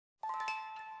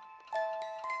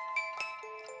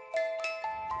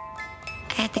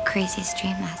I had the craziest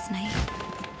dream last night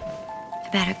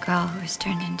about a girl who was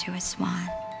turned into a swan.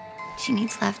 She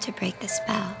needs love to break the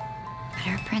spell, but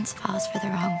her prince falls for the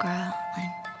wrong girl,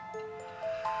 and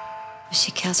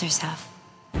she kills herself.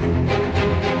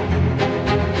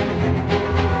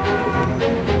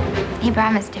 He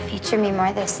promised to feature me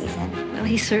more this season. Well,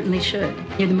 he certainly should.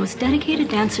 You're the most dedicated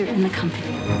dancer in the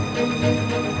company.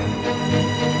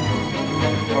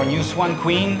 Our new Swan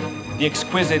Queen, the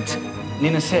exquisite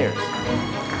Nina Sayers.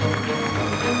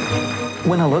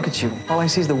 When I look at you, all I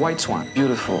see is the white swan.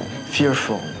 Beautiful,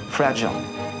 fearful, fragile.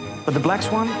 But the black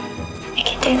swan? I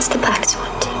can dance the black swan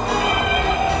too.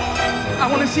 I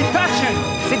want to see passion,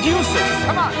 seduce it.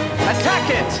 Come on, attack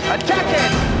it, attack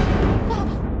it.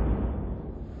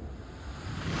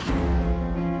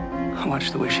 I watch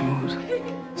the way she moves.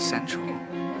 Sensual.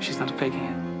 She's not faking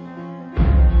it.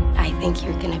 I think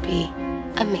you're gonna be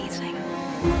amazing.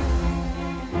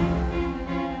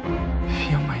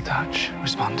 Feel my touch.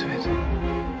 Respond to it.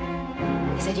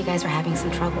 He said you guys were having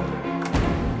some trouble.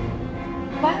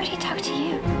 Why would he talk to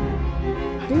you?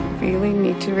 You really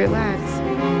need to relax.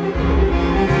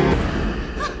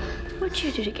 What'd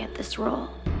you do to get this role?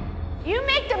 You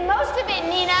make the most of it,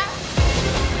 Nina.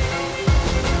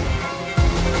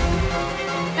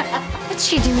 What's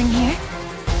she doing here?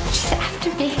 She's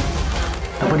after me.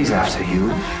 Nobody's after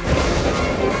you.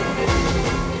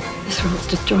 This role's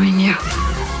destroying you.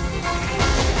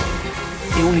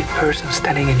 The only person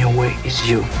standing in your way is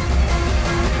you.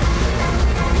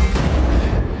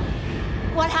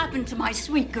 What happened to my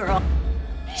sweet girl?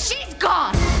 She's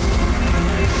gone!